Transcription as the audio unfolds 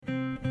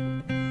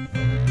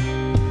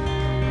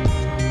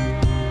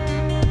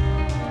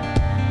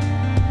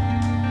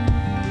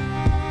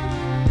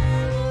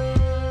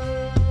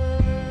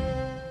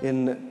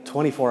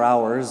24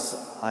 hours,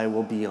 I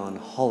will be on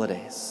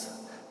holidays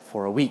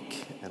for a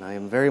week, and I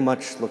am very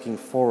much looking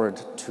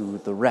forward to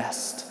the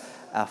rest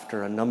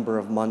after a number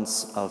of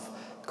months of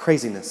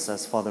craziness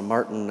as Father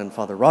Martin and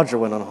Father Roger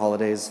went on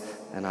holidays,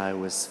 and I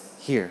was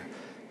here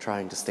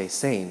trying to stay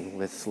sane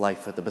with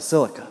life at the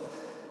Basilica.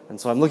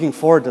 And so I'm looking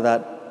forward to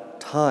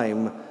that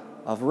time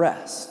of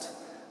rest,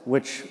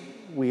 which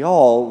we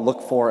all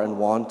look for and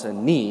want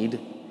and need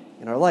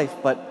in our life.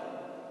 But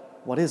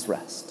what is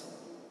rest?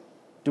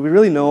 Do we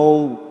really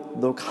know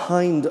the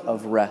kind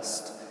of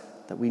rest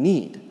that we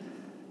need?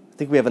 I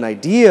think we have an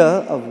idea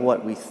of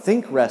what we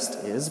think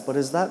rest is, but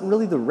is that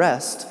really the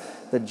rest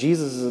that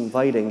Jesus is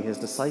inviting his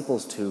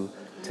disciples to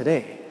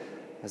today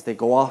as they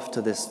go off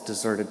to this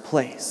deserted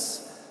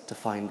place to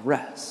find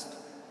rest?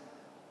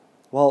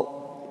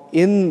 Well,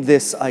 in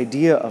this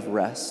idea of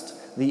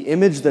rest, the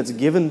image that's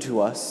given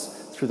to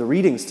us through the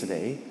readings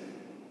today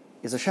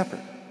is a shepherd.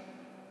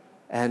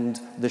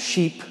 And the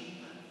sheep,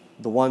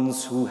 the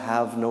ones who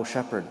have no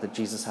shepherd that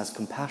Jesus has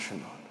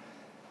compassion on.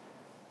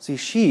 See,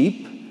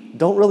 sheep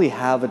don't really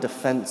have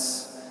a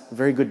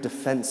very good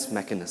defense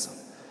mechanism.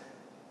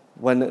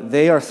 When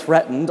they are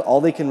threatened,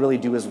 all they can really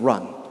do is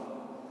run.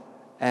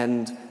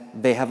 And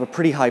they have a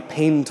pretty high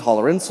pain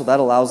tolerance, so that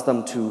allows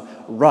them to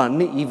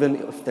run even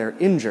if they're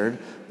injured,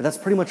 but that's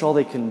pretty much all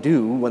they can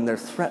do when they're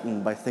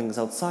threatened by things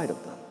outside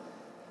of them.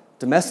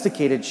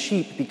 Domesticated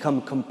sheep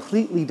become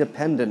completely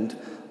dependent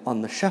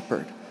on the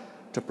shepherd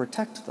to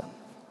protect them.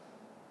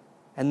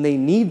 And they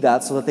need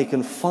that so that they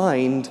can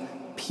find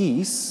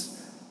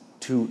peace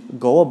to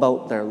go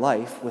about their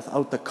life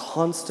without the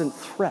constant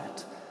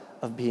threat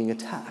of being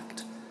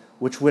attacked,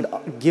 which would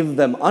give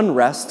them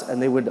unrest, and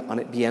they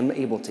would be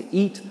unable to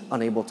eat,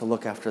 unable to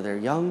look after their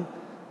young.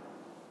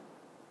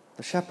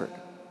 The shepherd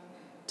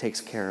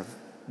takes care of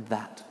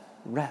that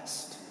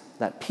rest,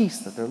 that peace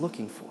that they're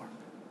looking for.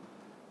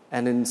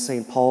 And in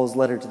St. Paul's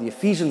letter to the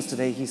Ephesians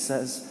today, he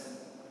says,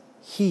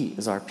 he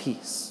is our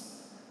peace.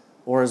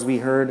 Or as we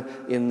heard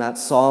in that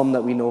psalm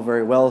that we know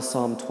very well,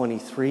 Psalm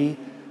 23,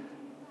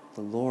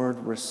 the Lord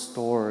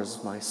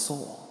restores my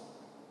soul.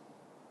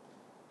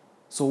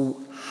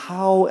 So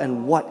how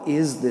and what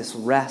is this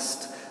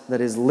rest that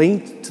is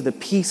linked to the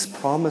peace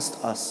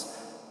promised us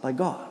by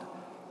God?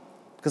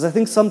 Because I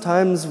think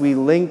sometimes we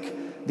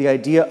link the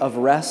idea of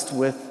rest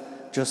with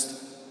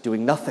just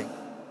doing nothing,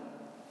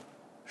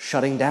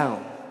 shutting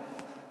down.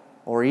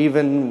 Or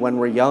even when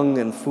we're young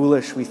and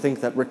foolish, we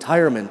think that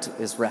retirement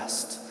is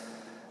rest.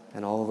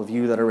 And all of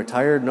you that are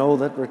retired know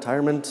that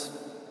retirement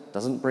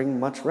doesn't bring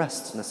much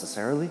rest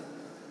necessarily.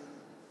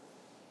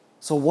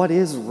 So what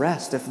is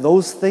rest if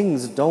those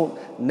things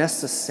don't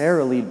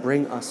necessarily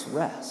bring us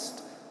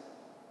rest?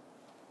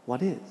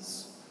 What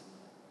is?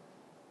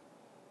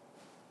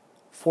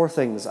 4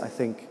 things, I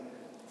think,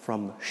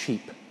 from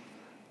sheep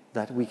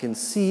that we can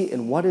see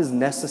in what is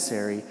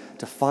necessary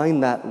to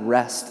find that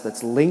rest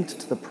that's linked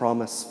to the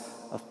promise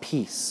of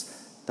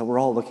peace that we're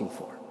all looking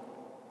for.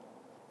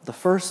 The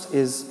first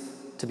is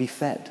to be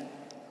fed.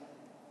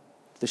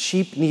 The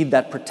sheep need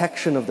that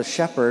protection of the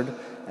shepherd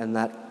and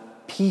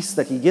that peace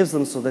that he gives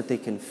them so that they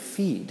can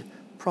feed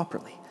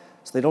properly,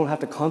 so they don't have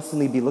to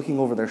constantly be looking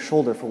over their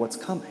shoulder for what's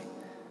coming.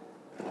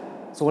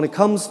 So when it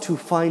comes to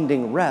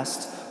finding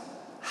rest,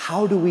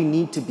 how do we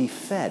need to be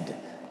fed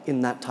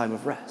in that time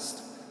of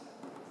rest?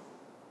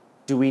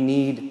 Do we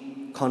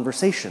need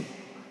conversation,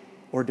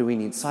 or do we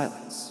need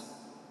silence?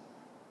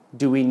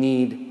 Do we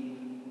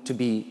need to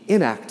be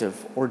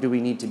inactive, or do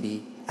we need to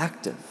be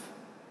active?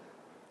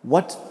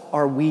 What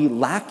are we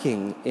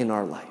lacking in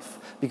our life?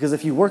 Because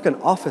if you work an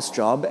office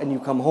job and you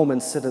come home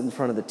and sit in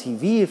front of the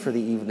TV for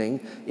the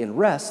evening in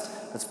rest,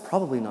 that's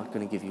probably not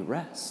going to give you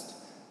rest.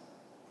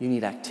 You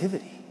need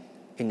activity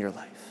in your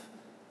life.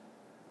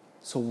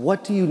 So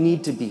what do you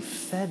need to be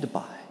fed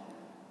by?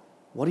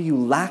 What are you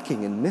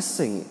lacking and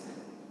missing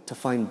to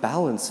find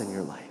balance in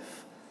your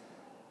life?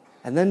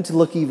 And then to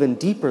look even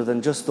deeper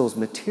than just those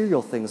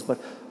material things, but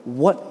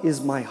what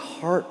is my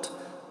heart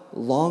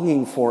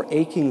longing for,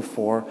 aching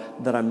for,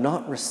 that I'm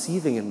not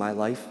receiving in my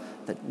life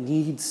that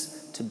needs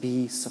to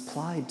be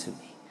supplied to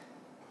me,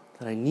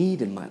 that I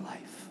need in my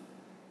life?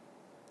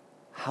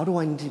 How do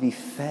I need to be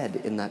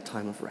fed in that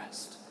time of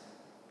rest?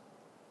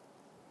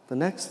 The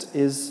next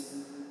is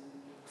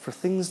for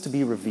things to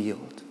be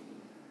revealed.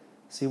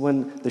 See,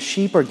 when the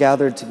sheep are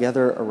gathered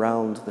together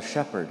around the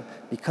shepherd,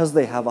 because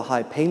they have a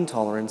high pain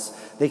tolerance,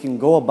 they can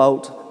go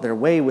about their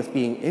way with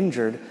being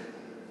injured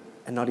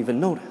and not even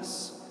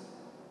notice.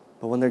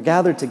 But when they're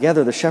gathered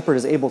together, the shepherd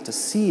is able to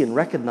see and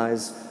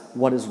recognize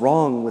what is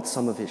wrong with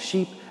some of his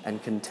sheep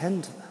and can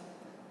tend to them.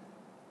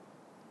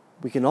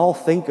 We can all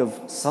think of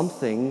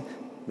something,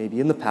 maybe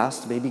in the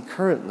past, maybe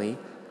currently,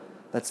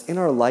 that's in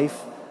our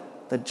life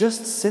that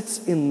just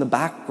sits in the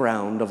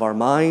background of our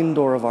mind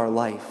or of our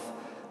life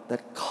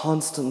that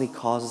constantly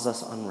causes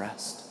us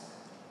unrest.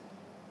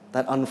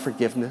 That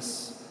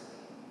unforgiveness,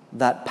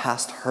 that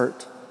past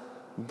hurt,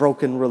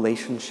 broken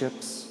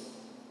relationships,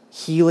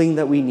 healing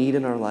that we need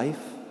in our life.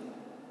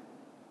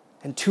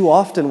 And too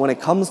often when it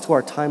comes to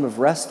our time of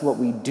rest, what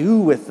we do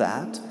with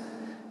that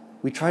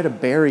We try to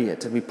bury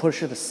it and we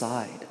push it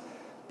aside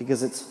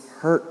because it's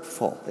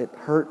hurtful. It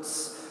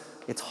hurts.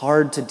 It's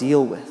hard to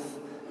deal with.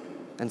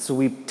 And so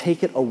we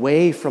take it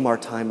away from our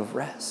time of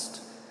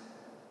rest.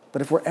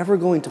 But if we're ever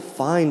going to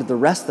find the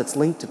rest that's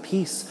linked to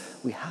peace,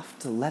 we have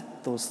to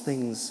let those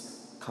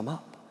things come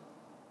up.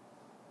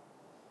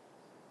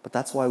 But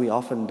that's why we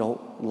often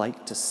don't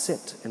like to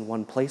sit in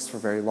one place for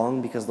very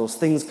long, because those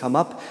things come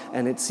up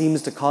and it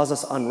seems to cause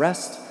us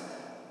unrest,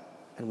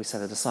 and we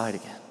set it aside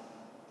again.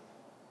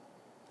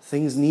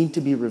 Things need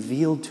to be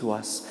revealed to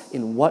us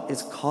in what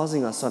is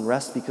causing us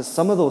unrest, because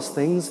some of those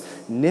things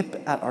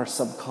nip at our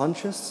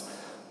subconscious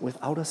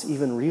without us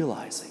even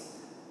realizing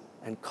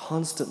and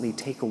constantly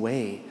take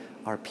away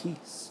our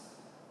peace.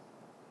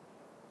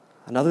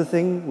 Another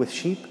thing with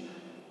sheep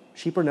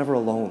are never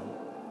alone.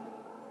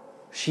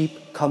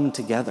 Sheep come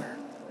together.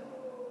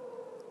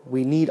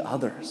 We need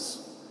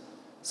others.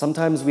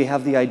 Sometimes we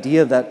have the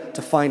idea that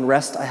to find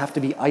rest, I have to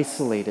be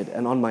isolated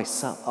and on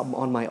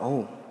my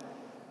own.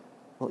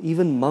 Well,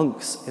 even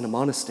monks in a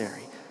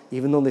monastery,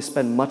 even though they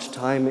spend much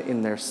time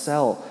in their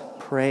cell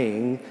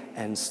praying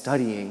and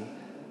studying,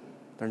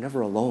 they're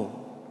never alone.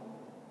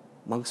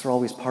 Monks are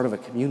always part of a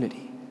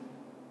community.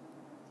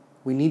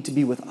 We need to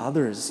be with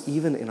others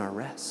even in our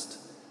rest,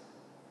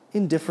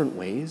 in different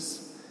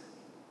ways.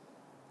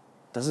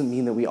 Doesn't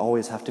mean that we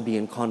always have to be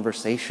in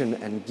conversation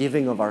and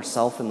giving of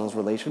ourselves in those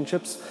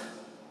relationships,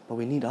 but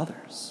we need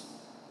others.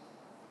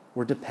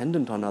 We're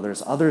dependent on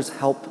others. Others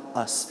help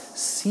us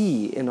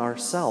see in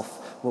ourselves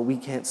what we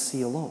can't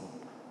see alone.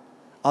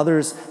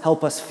 Others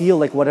help us feel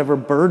like whatever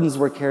burdens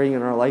we're carrying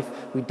in our life,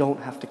 we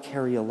don't have to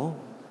carry alone.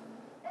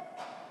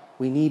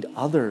 We need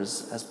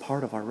others as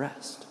part of our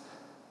rest.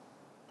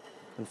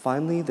 And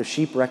finally, the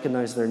sheep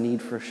recognize their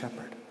need for a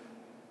shepherd.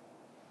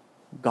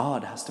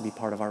 God has to be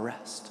part of our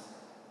rest.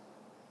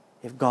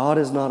 If God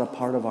is not a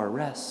part of our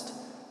rest,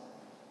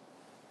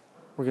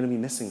 we're going to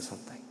be missing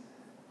something.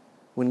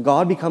 When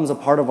God becomes a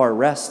part of our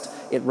rest,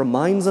 it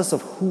reminds us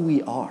of who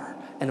we are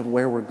and of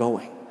where we're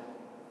going.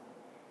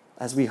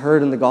 As we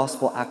heard in the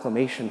gospel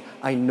acclamation,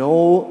 I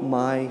know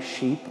my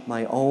sheep,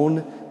 my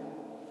own,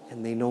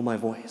 and they know my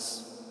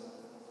voice.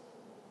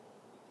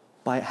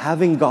 By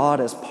having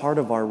God as part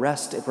of our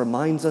rest, it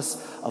reminds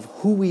us of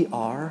who we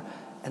are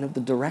and of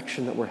the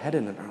direction that we're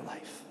headed in our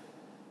life.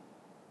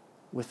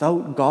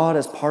 Without God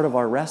as part of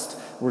our rest,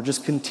 we're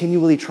just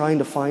continually trying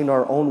to find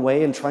our own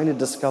way and trying to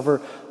discover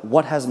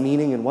what has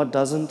meaning and what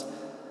doesn't.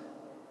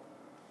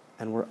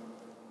 And we're,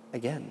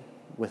 again,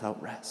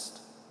 without rest.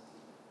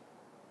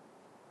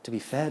 To be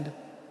fed,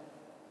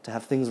 to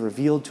have things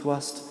revealed to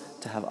us,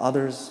 to have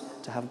others,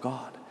 to have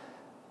God.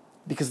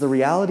 Because the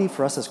reality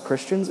for us as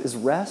Christians is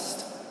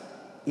rest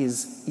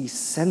is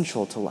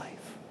essential to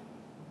life.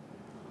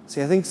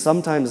 See, I think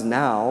sometimes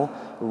now,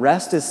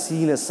 rest is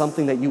seen as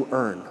something that you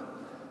earn.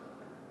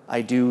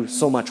 I do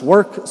so much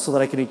work so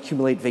that I can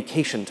accumulate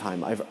vacation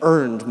time. I've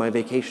earned my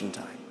vacation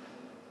time.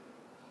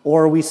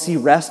 Or we see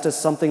rest as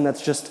something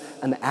that's just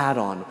an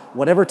add-on.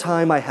 Whatever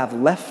time I have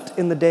left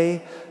in the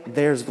day,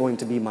 there's going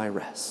to be my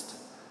rest.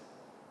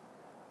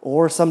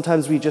 Or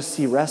sometimes we just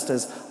see rest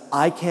as,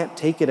 I can't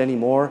take it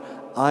anymore.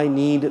 I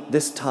need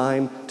this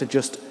time to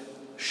just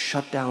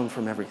shut down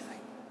from everything.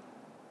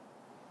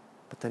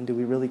 But then do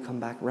we really come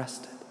back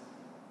rested?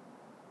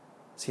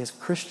 See, as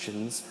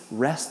Christians,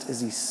 rest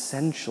is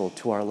essential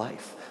to our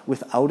life.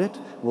 Without it,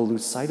 we'll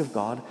lose sight of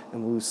God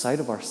and we'll lose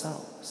sight of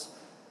ourselves.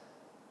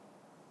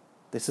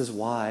 This is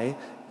why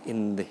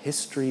in the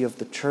history of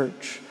the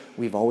church,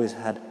 we've always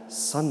had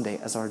Sunday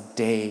as our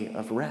day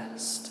of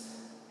rest,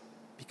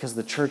 because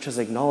the church has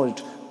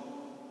acknowledged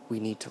we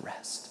need to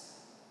rest.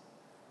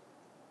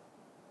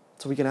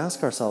 So we can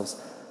ask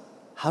ourselves,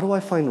 how do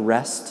I find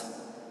rest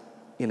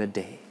in a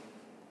day?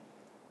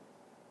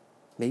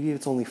 Maybe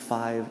it's only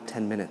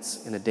 5-10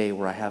 minutes in a day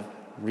where I have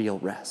real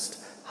rest.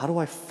 How do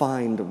I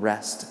find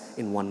rest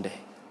in one day?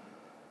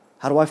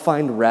 How do I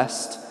find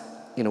rest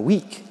in a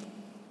week?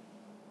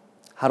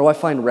 How do I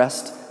find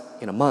rest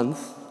in a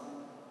month?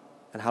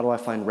 And how do I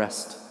find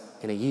rest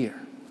in a year?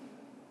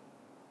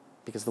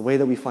 Because the way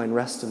that we find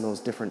rest in those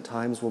different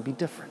times will be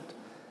different.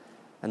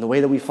 And the way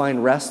that we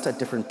find rest at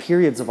different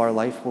periods of our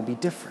life will be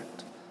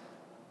different.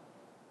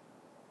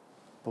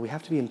 But we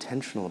have to be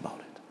intentional about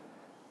it.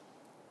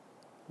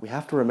 We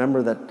have to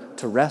remember that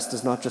to rest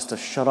is not just to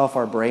shut off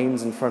our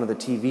brains in front of the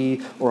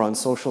TV or on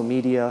social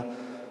media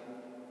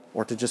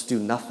or to just do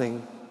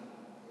nothing.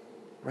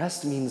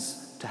 Rest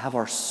means to have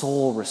our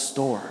soul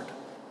restored.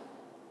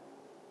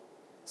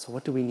 So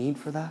what do we need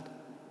for that?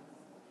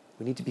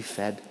 We need to be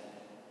fed.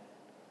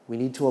 We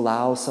need to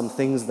allow some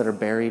things that are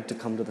buried to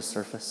come to the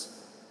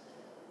surface.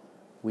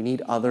 We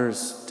need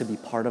others to be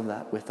part of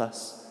that with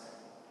us.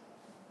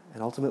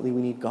 And ultimately,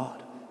 we need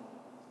God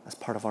as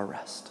part of our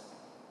rest.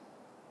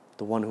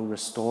 The one who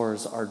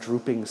restores our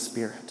drooping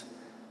spirit,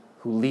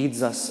 who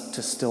leads us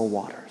to still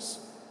waters,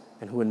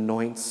 and who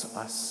anoints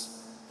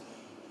us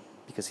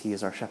because he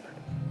is our shepherd.